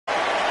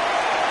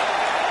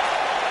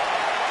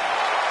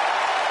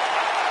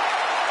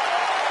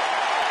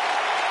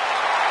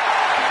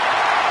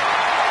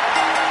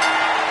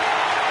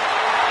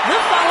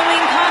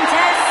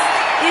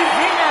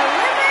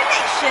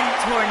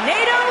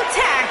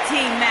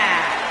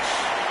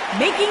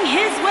Making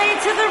his way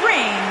to the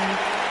ring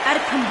at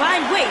a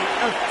combined weight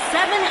of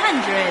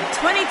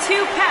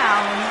 722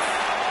 pounds,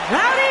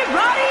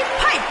 Roddy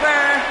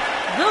Piper,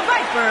 the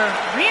Viper,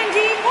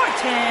 Randy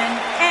Orton,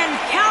 and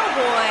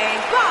Cowboy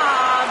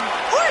Bob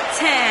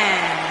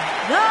Orton,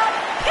 the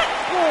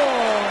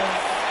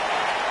Pitbulls.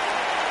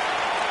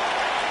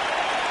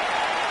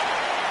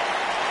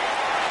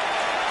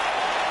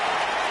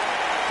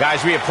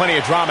 Guys, we have plenty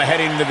of drama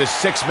heading into the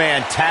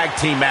six-man tag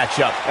team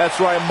matchup. That's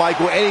right,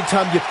 Michael.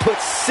 Anytime you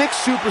put 6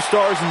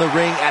 superstars in the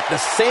ring at the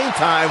same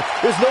time,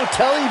 there's no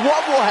telling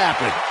what will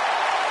happen.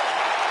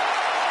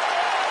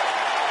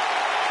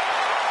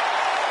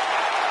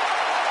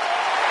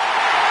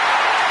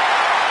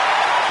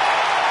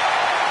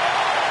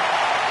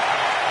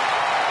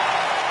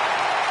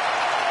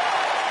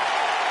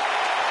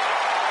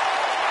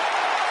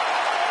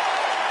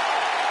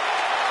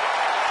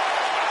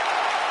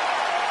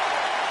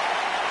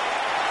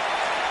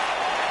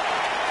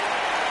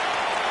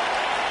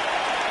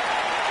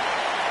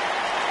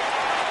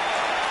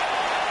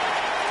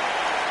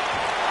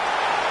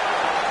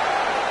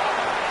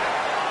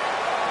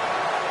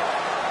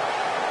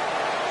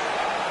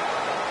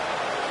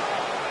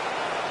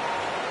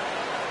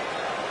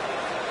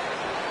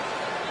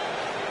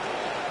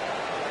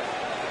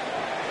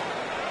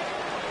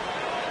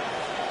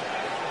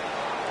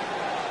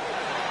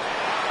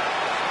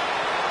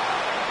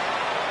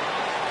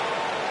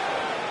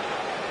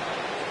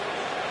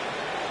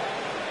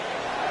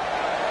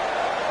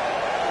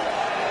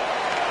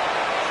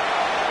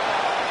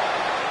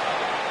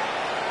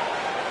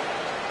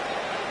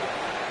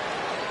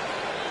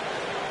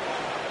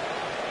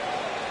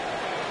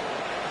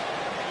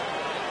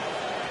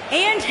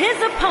 And his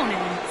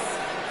opponents,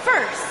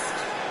 first,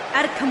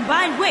 at a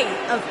combined weight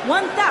of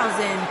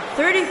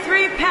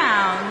 1,033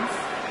 pounds,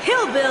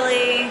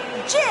 Hillbilly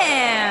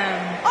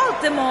Jim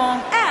Ultimo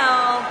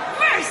L.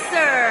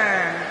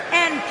 Mercer,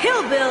 and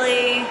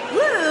Hillbilly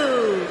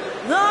Lou,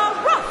 the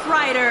Rough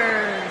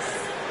Riders.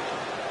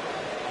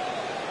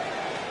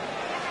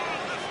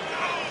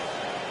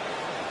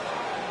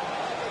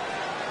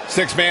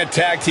 Six-man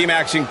tag team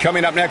action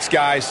coming up next,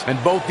 guys.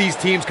 And both these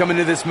teams come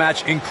into this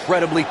match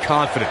incredibly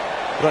confident.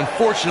 But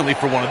unfortunately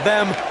for one of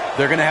them,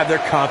 they're going to have their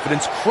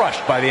confidence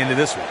crushed by the end of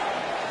this one.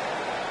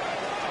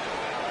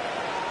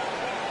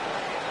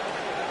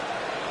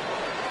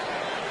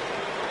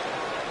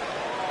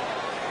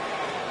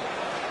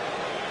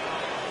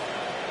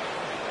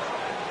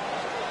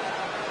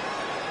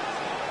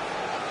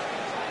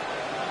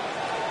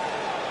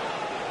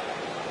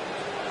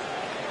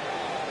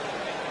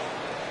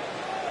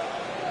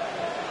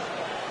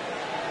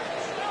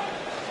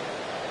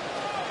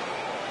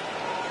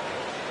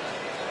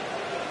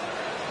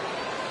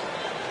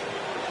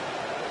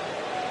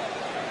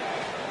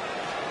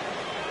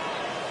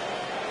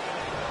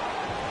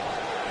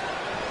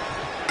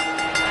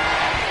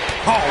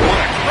 Oh, what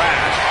a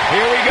crash.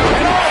 Here we go.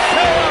 And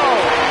RKO!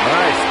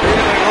 Nice.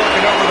 Really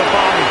working over the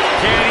body.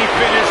 Can he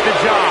finish the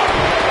job?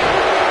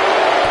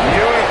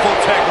 Beautiful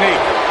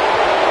technique.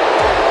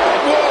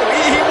 Whoa,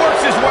 he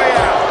works his way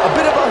out. A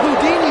bit of a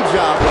Houdini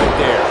job right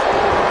there.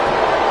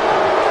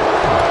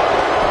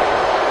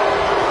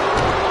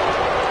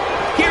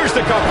 Here's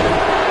the cover.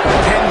 The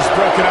pin's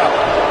broken up.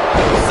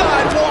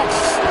 Sidewalk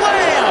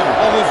slam.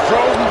 Almost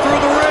drove him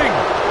through the ring.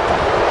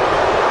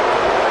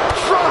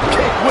 Drop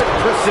kick with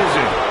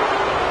precision.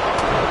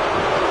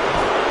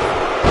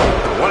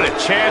 What a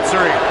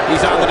chancery. He's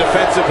on the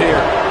defensive here.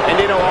 And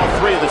you know, all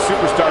 3 of the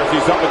superstars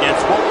he's up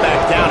against won't back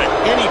down at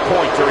any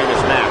point during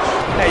this match.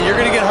 Hey, you're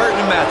going to get hurt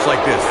in a match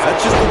like this. That's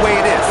just the way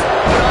it is.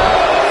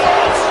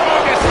 Oh,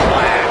 strongest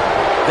slam.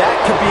 That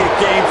could be a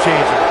game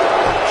changer.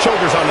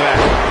 Shoulders on the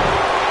back.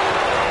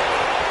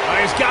 Oh,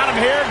 he's got him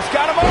here. He's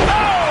got him. Oh!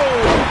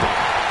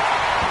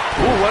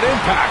 Ooh, what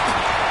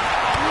impact.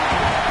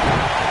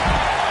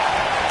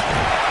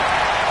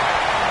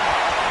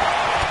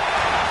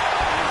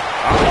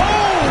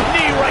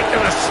 To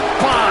the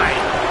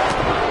spine.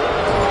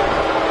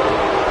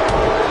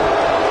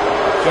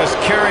 Just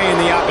carrying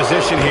the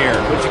opposition here.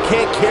 But you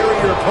can't carry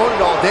your opponent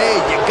all day.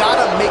 You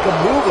gotta make a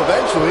move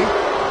eventually.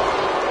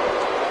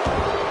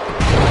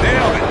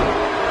 Nailed it.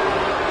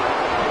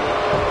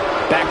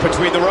 Back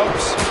between the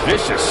ropes.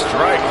 Vicious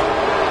strike.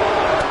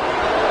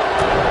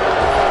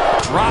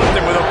 Dropped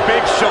him with a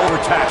big shoulder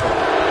tackle.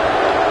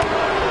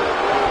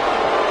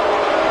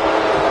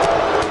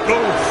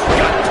 Oof,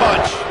 gut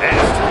punch.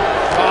 Nasty.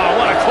 Oh,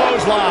 what a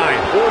clothesline.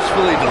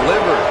 Forcefully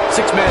delivered.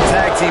 Six-man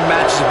tag team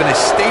matches have been a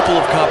staple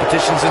of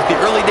competition since the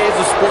early days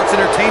of sports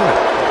entertainment.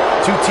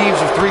 2 teams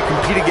of 3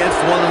 compete against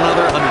one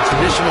another under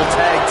traditional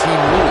tag team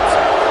rules.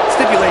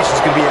 Stipulations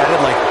can be added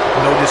like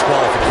no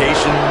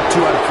disqualification,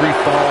 2 out of 3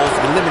 falls,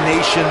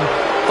 elimination,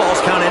 falls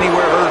count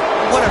anywhere, or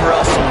whatever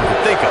else someone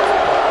could think of.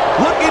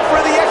 Looking for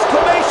the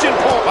exclamation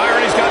point.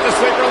 Byron, he's got the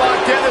sleeper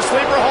locked in. The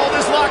sleeper hold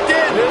is locked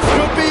in. This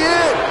could be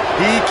it.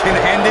 he can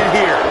end it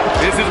here.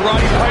 This is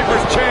Roddy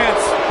Piper's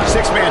chance.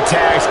 Six-man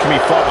tags can be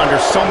fought under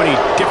so many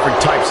different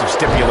types of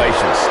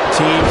stipulations.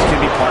 Teams can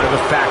be part of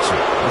a faction.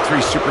 The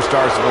three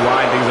superstars have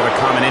aligned because of a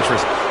common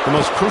interest. The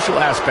most crucial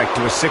aspect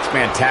to a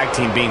six-man tag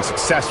team being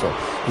successful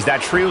is that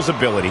trio's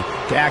ability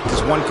to act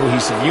as one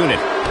cohesive unit.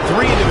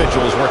 Three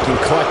individuals working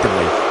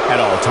collectively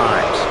at all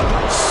times.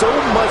 So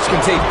much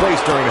can take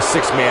place during a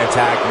six-man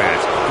tag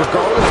match.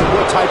 Regardless of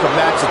what type of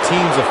match the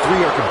teams of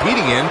three are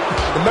competing in,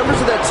 the members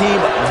of that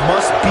team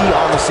must be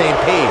on the same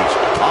page.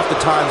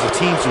 Oftentimes, the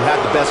teams who have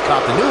the best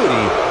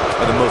continuity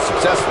are the most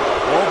successful.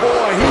 Oh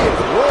boy, he is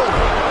rolling.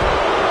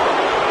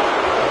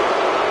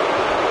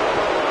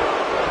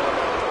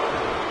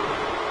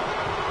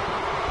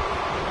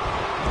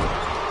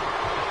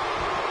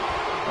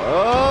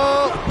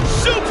 Oh,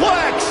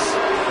 suplex!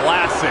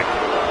 Classic.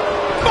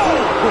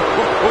 Oh!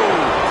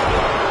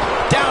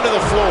 Down to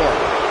the floor.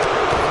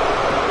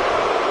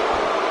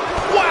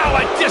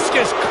 Wow, a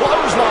discus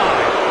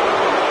clothesline.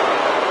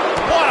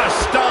 What a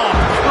stomp.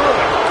 Good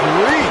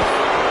grief.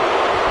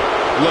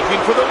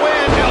 Looking for the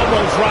win.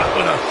 Elbow drop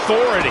with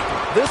authority.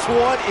 This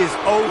one is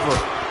over.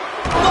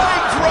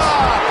 Leg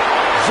drop!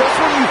 Just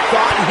when you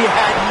thought he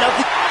had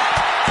nothing.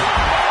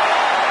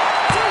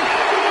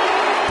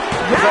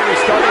 He's already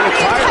starting to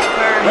tire.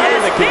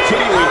 Rather than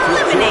continuing to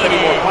inflict any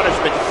more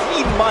punishment,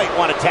 he might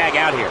want to tag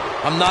out here.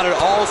 I'm not at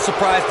all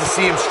surprised to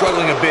see him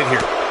struggling a bit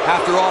here.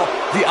 After all,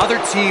 the other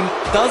team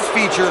does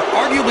feature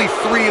arguably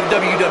three of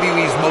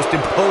WWE's most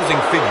imposing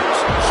figures.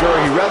 Sure,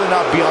 he'd rather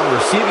not be on the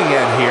receiving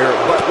end here,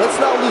 but let's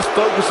not lose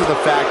focus of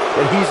the fact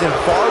that he's in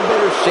far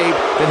better shape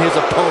than his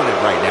opponent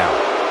right now.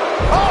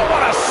 Oh, what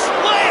a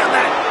slam!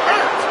 That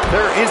hurt!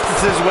 There are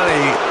instances when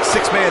a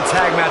six-man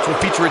tag match will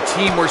feature a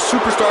team where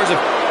superstars have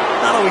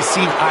not always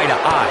seen eye to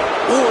eye,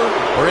 or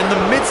are in the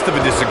midst of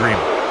a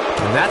disagreement.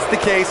 When that's the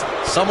case,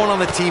 someone on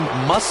the team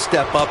must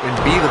step up and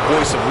be the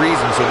voice of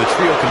reason so the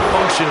trio can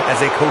function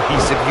as a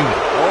cohesive unit.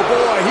 Oh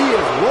boy, he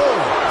is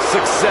rolling.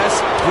 Success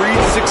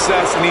breeds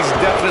success, and he's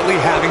definitely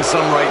having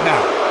some right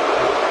now.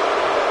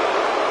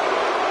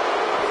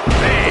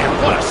 Man,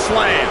 what a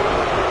slam!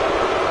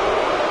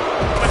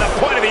 With the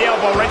point of the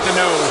elbow right in the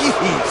nose.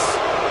 Jeez.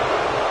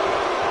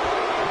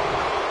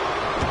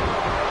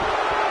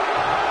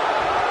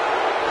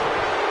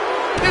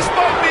 This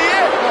might be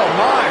it! Oh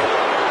my!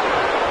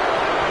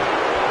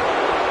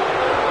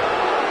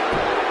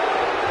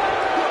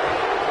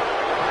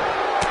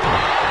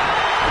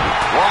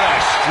 What a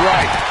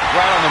strike!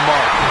 Right on the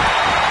mark.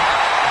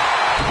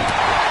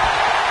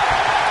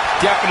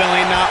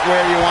 Definitely not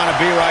where you want to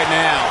be right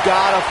now.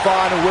 Gotta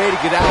find a way to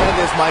get out of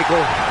this, Michael.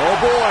 Oh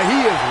boy,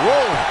 he is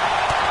rolling.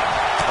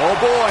 Oh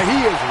boy,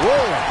 he is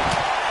rolling.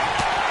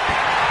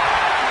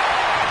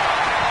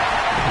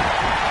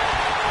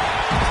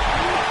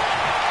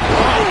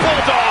 Oh,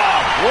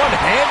 bulldog!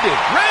 One-handed.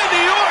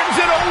 Randy Orton's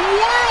in a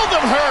world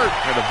of hurt!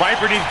 And the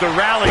Viper needs to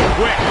rally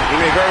quick. He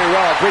may very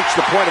well have reached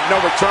the point of no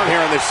return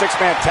here in this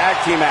six-man tag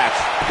team match.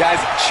 Guys,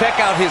 check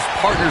out his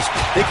partners.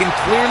 They can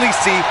clearly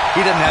see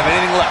he doesn't have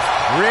anything left.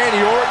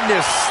 Randy Orton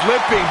is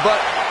slipping, but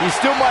he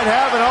still might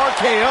have an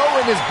RKO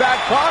in his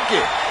back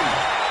pocket.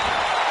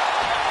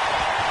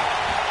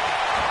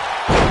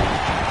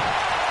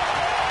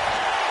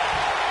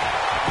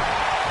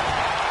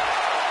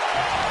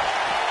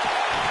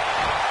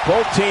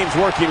 Both teams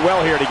working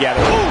well here together.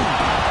 Ooh,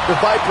 the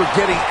Viper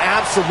getting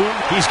absolute.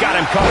 He's got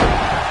him covered.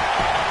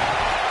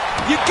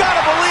 You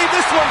gotta believe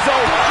this one's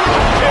over.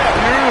 Yeah,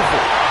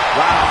 beautiful.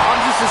 Wow,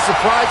 I'm just as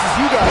surprised as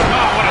you guys.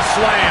 Oh, what a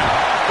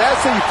slam.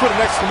 That's how you put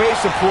an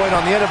exclamation point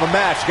on the end of a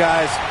match,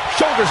 guys.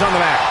 Shoulders on the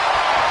mat.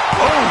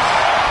 Oh!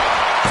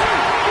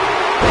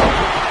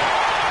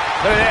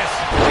 Look at this.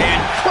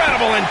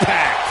 Incredible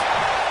impact.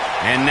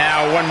 And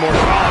now one more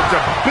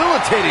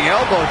Debilitating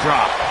elbow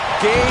drop.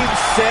 Game,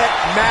 set,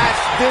 match.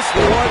 This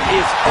one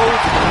is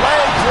over.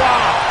 Leg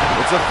drop.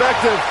 It's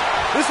effective.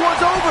 This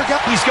one's over,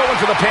 guys. He's going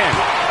for the pin.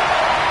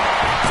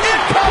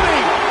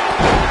 Incoming!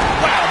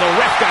 Wow, the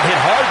ref got hit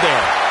hard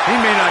there. He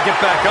may not get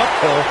back up,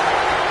 Cole.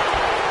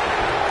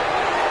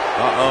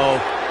 Uh-oh.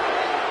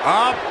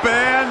 Up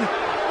and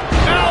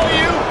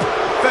alley-oop.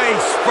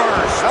 Face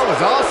first. That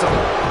was awesome.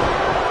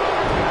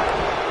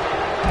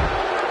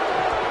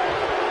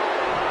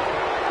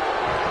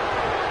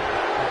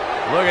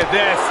 Look at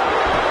this.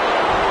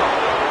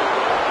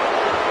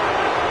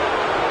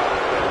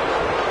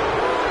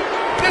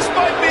 This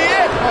might be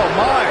it. Oh,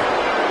 my.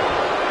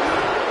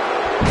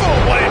 Oh,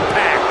 what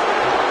impact.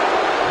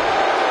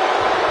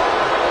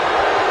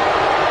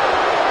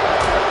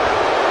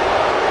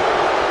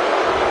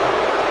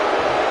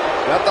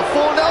 Got the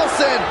full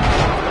Nelson.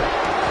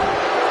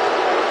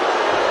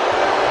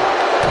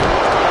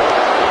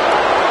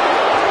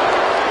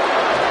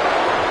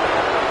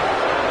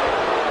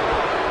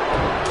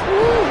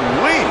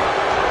 Ooh-wee.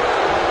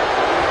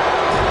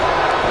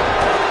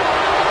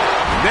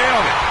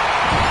 Nailed it.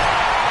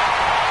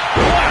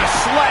 What a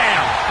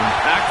slam.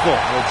 Impactful.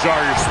 Will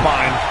jar your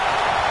spine.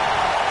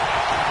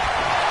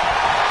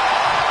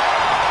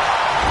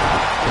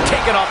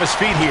 Taken off his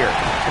feet here.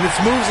 And it's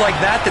moves like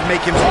that that make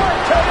him... The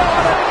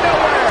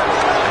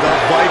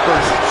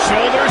Vipers.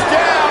 Shoulders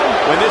down.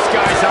 When this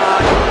guy's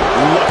on,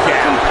 look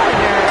out.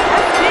 Competitor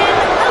has been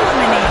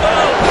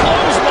eliminated.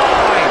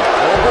 Clothesline.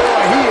 Oh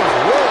boy, he is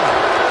rolling.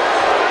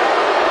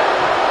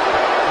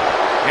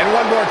 And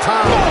one more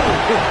time.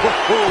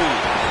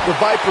 The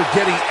Viper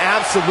getting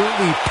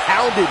absolutely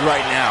pounded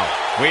right now.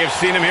 We have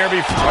seen him here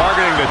before.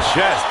 Targeting the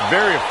chest.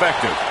 Very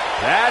effective.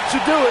 That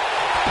should do it.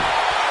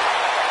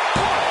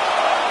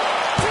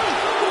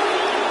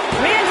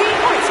 Randy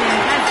Orton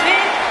has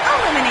been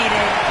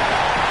eliminated.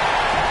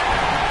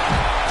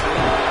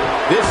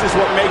 This is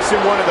what makes him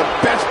one of the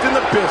best in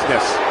the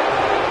business.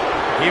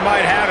 He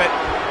might have it.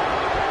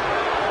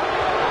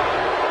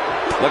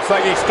 Looks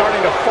like he's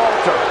starting to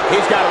falter.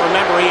 He's got to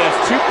remember he has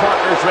two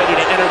partners ready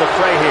to enter the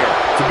fray here.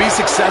 To be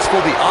successful,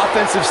 the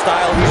offensive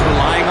style he's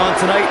relying on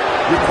tonight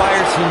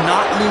requires he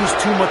not lose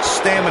too much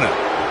stamina.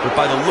 But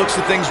by the looks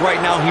of things right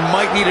now, he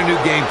might need a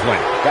new game plan.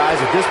 Guys,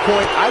 at this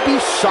point, I'd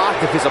be shocked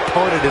if his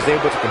opponent is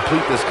able to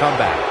complete this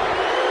comeback.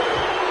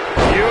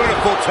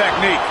 Beautiful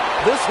technique.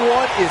 This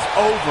one is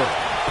over.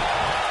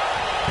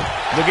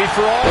 Looking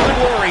for all the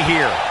glory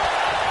here.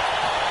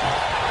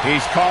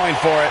 He's calling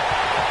for it.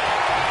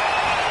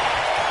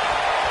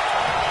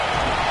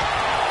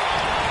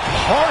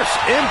 Harsh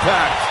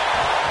impact.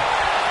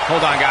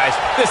 Hold on, guys.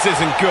 This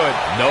isn't good.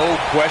 No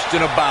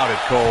question about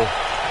it, Cole.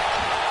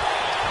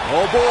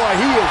 Oh boy,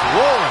 he is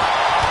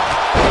rolling.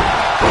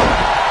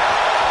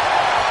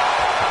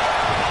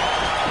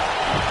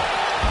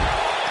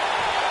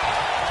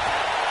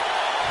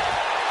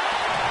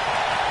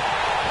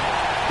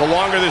 The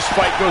longer this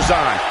fight goes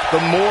on, the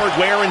more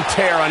wear and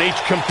tear on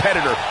each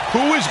competitor.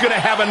 Who is going to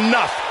have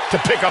enough to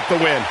pick up the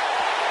win?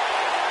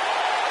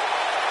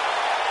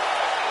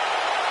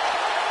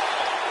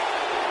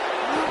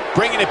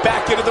 Bringing it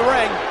back into the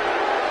ring.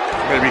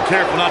 Better be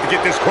careful not to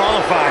get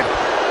disqualified.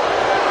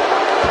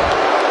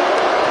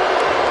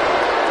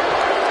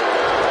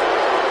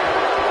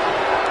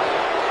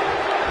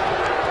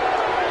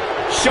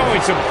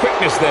 Showing some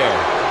quickness there.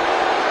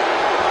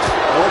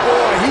 Oh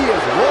boy, he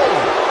is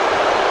rolling.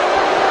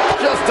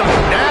 Just a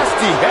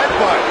nasty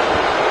headbutt.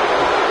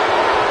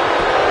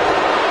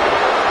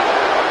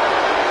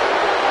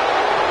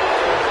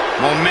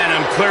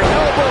 Momentum clear.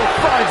 Elbow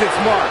finds its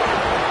mark.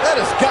 That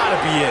has got to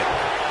be it.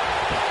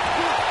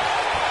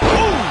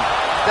 Ooh,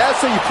 that's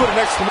how you put an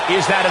exclamation.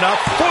 Is that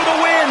enough for the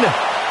win?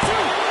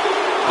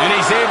 And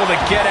he's able to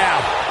get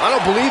out. I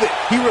don't believe it.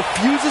 He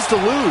refuses to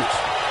lose.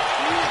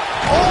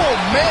 Oh,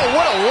 man,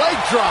 what a leg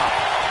drop.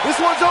 This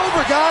one's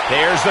over, guys.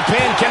 There's the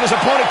pin. Can his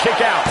opponent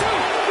kick out?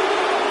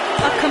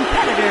 A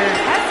competitor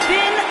has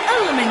been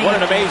eliminated. What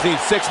an amazing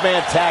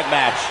six-man tag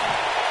match.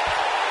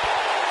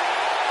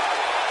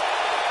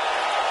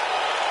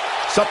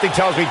 Something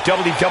tells me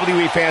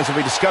WWE fans will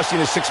be discussing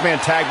this six-man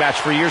tag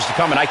match for years to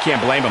come, and I can't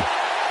blame them.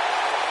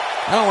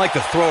 I don't like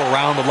to throw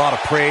around a lot of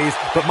praise,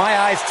 but my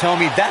eyes tell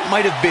me that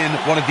might have been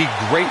one of the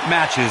great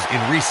matches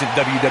in recent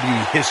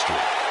WWE history.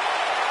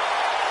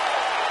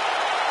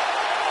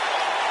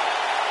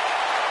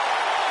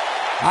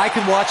 I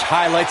can watch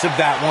highlights of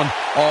that one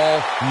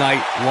all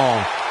night long.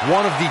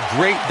 One of the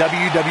great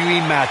WWE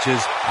matches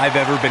I've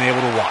ever been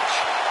able to watch.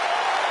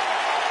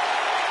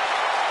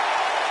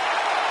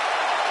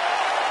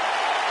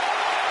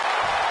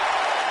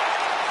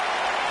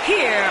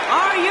 Here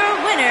are your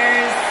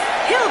winners,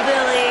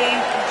 Hillbilly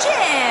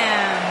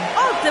Jim,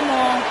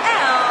 Ultimo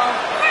L.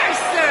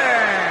 Mercer,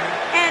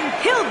 and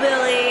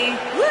Hillbilly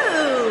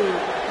Lou,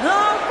 the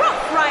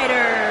Rough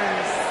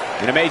Riders.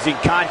 An amazing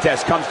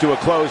contest comes to a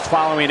close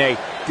following a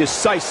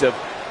decisive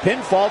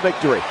pinfall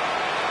victory.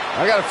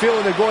 I got a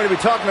feeling they're going to be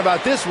talking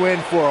about this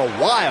win for a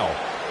while.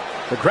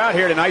 The crowd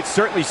here tonight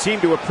certainly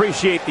seemed to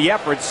appreciate the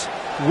efforts.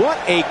 What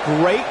a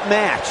great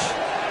match.